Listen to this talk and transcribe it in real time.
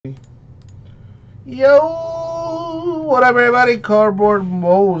Yo, what up, everybody? Cardboard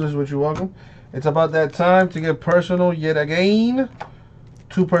Moses is what you welcome. It's about that time to get personal yet again.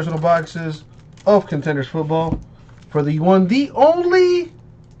 2 personal boxes of Contenders football for the one, the only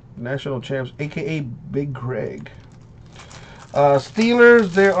national champs, aka Big Greg.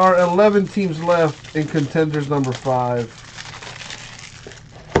 Steelers, there are 11 teams left in Contenders number 5.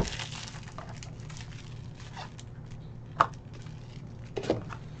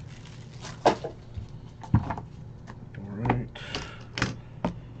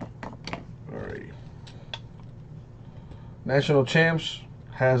 National Champs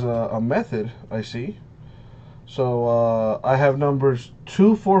has a method, I see. So I have numbers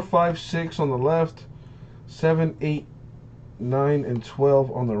 2, 4, 5, 6 on the left, 7, 8, 9, and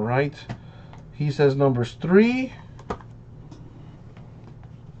 12 on the right. He says numbers 3,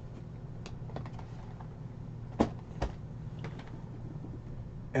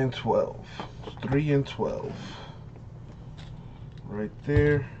 and 12. 3 and 12. Right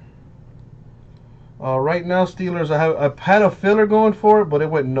there. Right now, Steelers, I've had a filler going for it, but it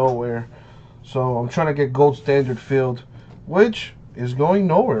went nowhere. So I'm trying to get gold standard filled, which is going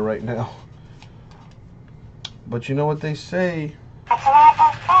nowhere right now. But you know what they say.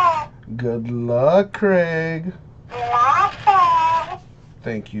 Good luck, Craig.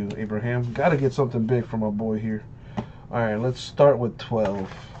 Thank you, Abraham. Got to get something big for my boy here. All right, let's start with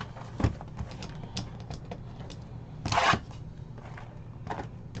 12.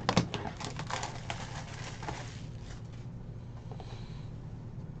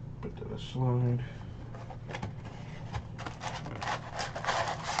 Put that aside.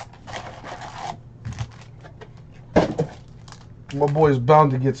 My boy's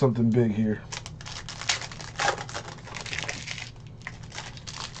bound to get something big here.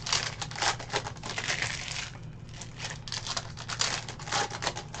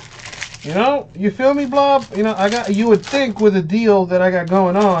 You know, you feel me, Blob? You know, you would think with a deal that I got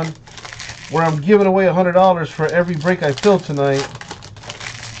going on, where I'm giving away $100 for every break I fill tonight,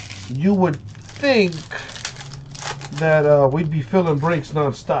 you would think that we'd be filling breaks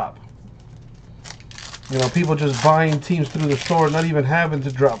non-stop. You know, people just buying teams through the store, not even having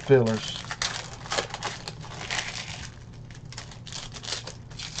to drop fillers.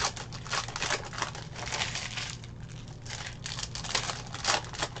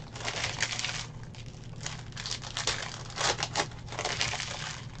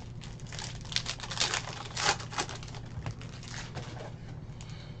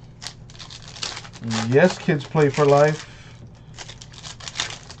 Yes, kids play for life.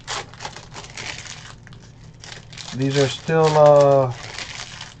 These are still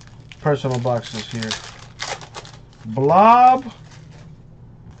personal boxes here. Blob?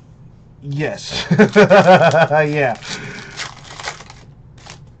 Yes. Yeah.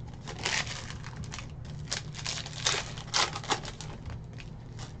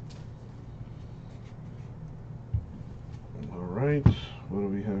 Alright, what do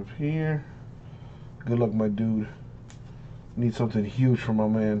we have here? Good luck, my dude. Need something huge for my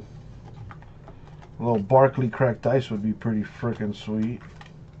man. A little Barkley cracked ice would be pretty freaking sweet.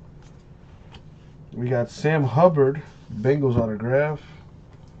 We got Sam Hubbard, Bengals autograph.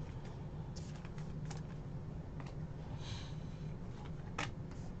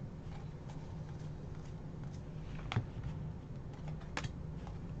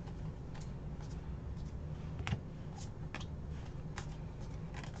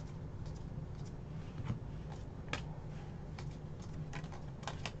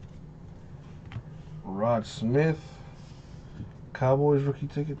 Rod Smith, Cowboys rookie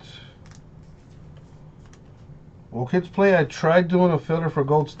tickets. Well, kids play, I tried doing a filler for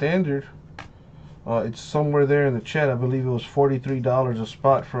gold standard. It's somewhere there in the chat. I believe it was $43 a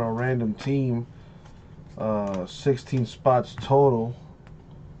spot for a random team. 16 spots total.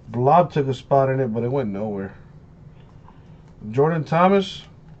 Blob took a spot in it, but it went nowhere. Jordan Thomas,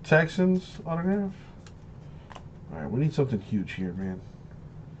 Texans autograph. All right, we need something huge here, man.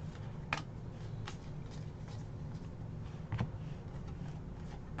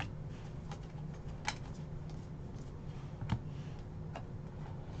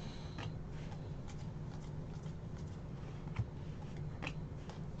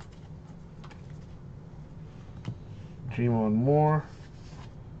 Dreamon Moore,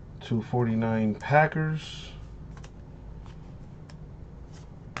 249 Packers.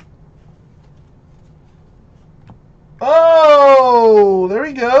 Oh, there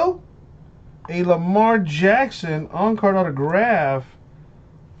we go. A Lamar Jackson on-card autograph.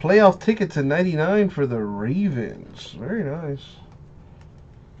 Playoff ticket to 99 for the Ravens. Very nice.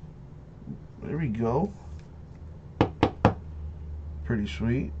 There we go. Pretty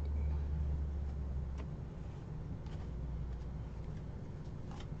sweet.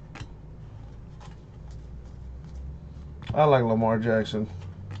 I like Lamar Jackson.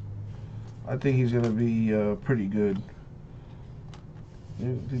 I think he's gonna be pretty good.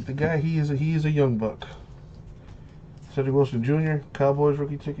 The guy, he is a young buck. Cedric Wilson Jr., Cowboys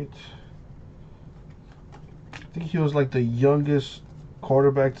rookie ticket. I think he was like the youngest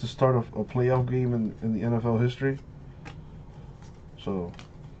quarterback to start a playoff game in the NFL history. So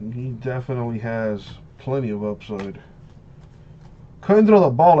he definitely has plenty of upside. Couldn't throw the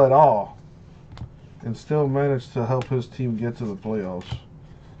ball at all, and still managed to help his team get to the playoffs.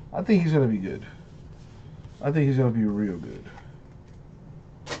 I think he's going to be good. I think he's going to be real good.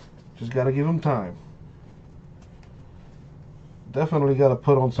 Just got to give him time. Definitely got to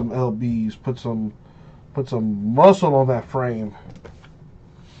put on some LBs, put some muscle on that frame.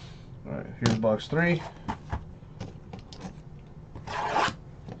 All right, here's box 3.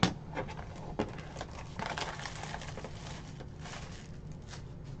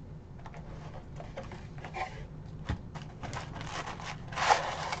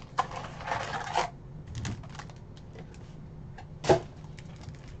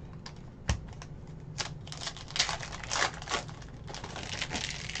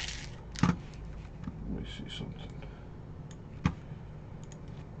 Something.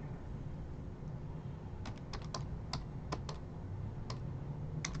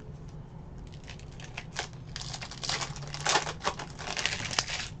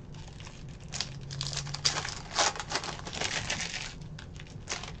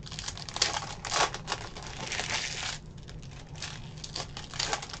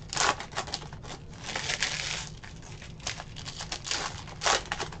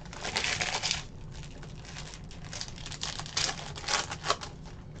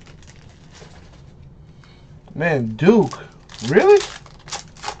 Man, Duke, really?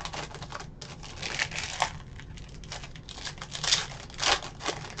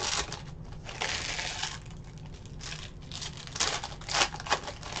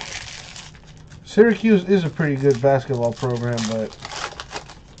 Syracuse is a pretty good basketball program, but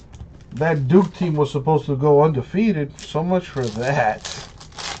that Duke team was supposed to go undefeated. So much for that.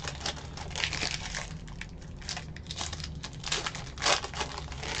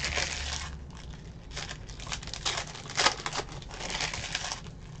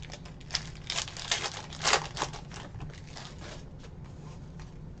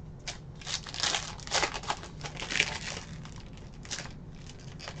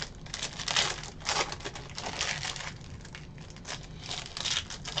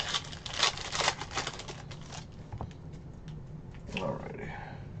 Alrighty.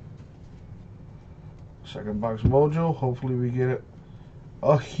 Second box mojo. Hopefully we get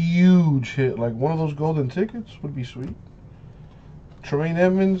a huge hit. Like one of those golden tickets would be sweet. Tremaine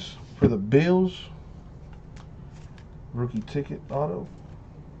Edmonds for the Bills. Rookie ticket auto.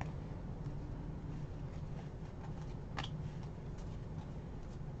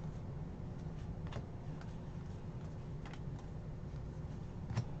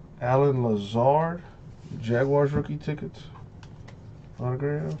 Alan Lazard. Jaguars rookie tickets.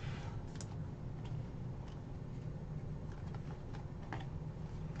 Autograph.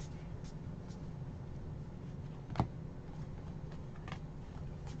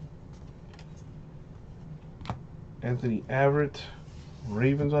 Anthony Averett,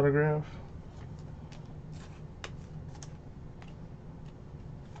 Ravens autograph.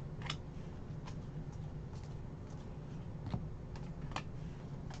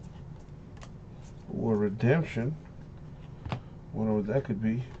 Or redemption. Wonder what that could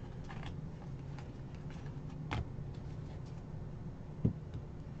be.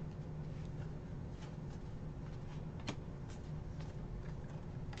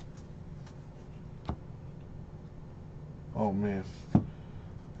 Oh man.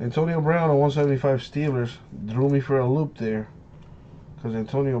 Antonio Brown on 175 Steelers threw me for a loop there, because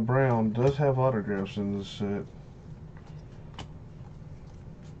Antonio Brown does have autographs in this set.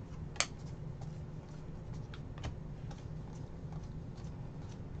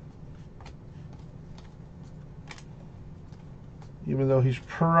 Even though he's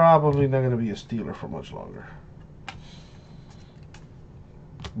probably not going to be a Steeler for much longer.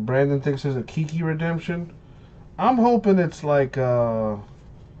 Brandon thinks it's a Kiki redemption. I'm hoping it's like Derwin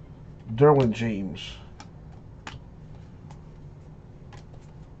James.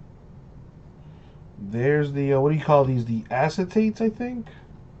 There's the, what do you call these? The acetates, I think?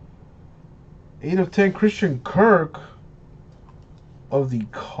 8/10 Christian Kirk of the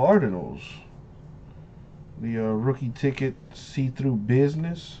Cardinals. The rookie ticket see-through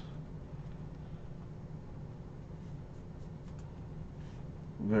business.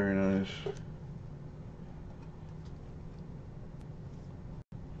 Very nice.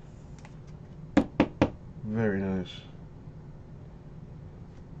 Very nice.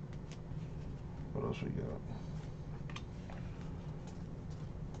 else we got?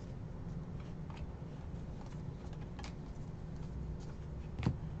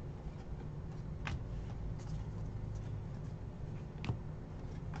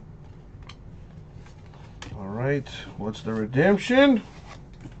 All right, what's the redemption?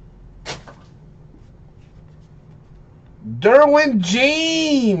 Derwin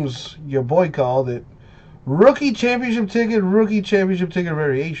James, your boy called it. Rookie championship ticket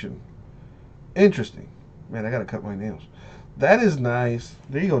variation. Interesting. Man, I gotta cut my nails. That is nice.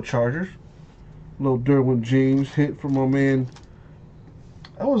 There you go, Chargers. Little Derwin James hit from my man.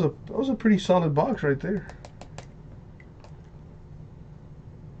 That was a pretty solid box right there.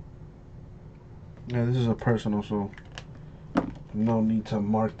 Yeah, this is a personal, so no need to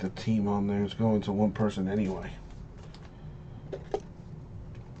mark the team on there. It's going to one person anyway.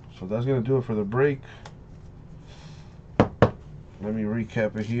 So that's going to do it for the break. Let me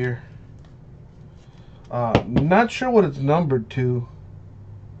recap it here. Not sure what it's numbered to.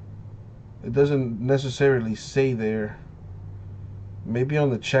 It doesn't necessarily say there. Maybe on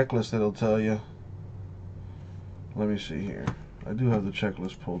the checklist it'll tell you. Let me see here. I do have the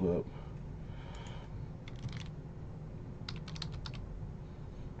checklist pulled up.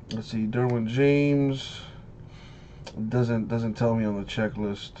 Let's see, Derwin James doesn't tell me on the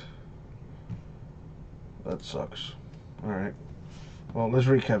checklist. That sucks. All right. Well, let's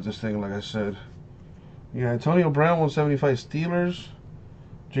recap this thing. Like I said, yeah, Antonio Brown 175 Steelers,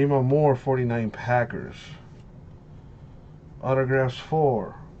 Jamon Moore 49 Packers. Autographs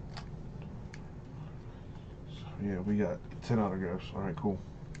 4. Yeah, we got 10 autographs. All right, cool.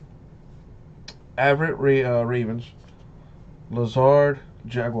 Everett Ravens, Lazard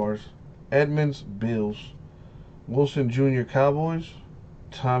Jaguars, Edmonds Bills, Wilson Jr. Cowboys,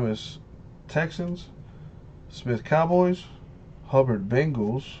 Thomas Texans, Smith Cowboys, Hubbard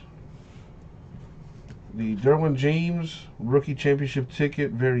Bengals, the Derwin James rookie championship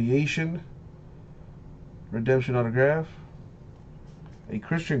ticket variation, redemption autograph, a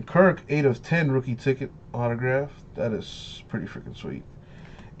Christian Kirk 8/10 rookie ticket autograph. That is pretty freaking sweet.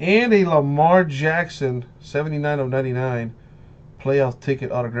 And a Lamar Jackson 79/99 playoff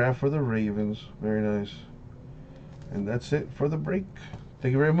ticket autograph for the Ravens. Very nice. And that's it for the break.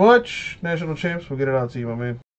 Thank you very much, National Champs. We'll get it out to you, my man.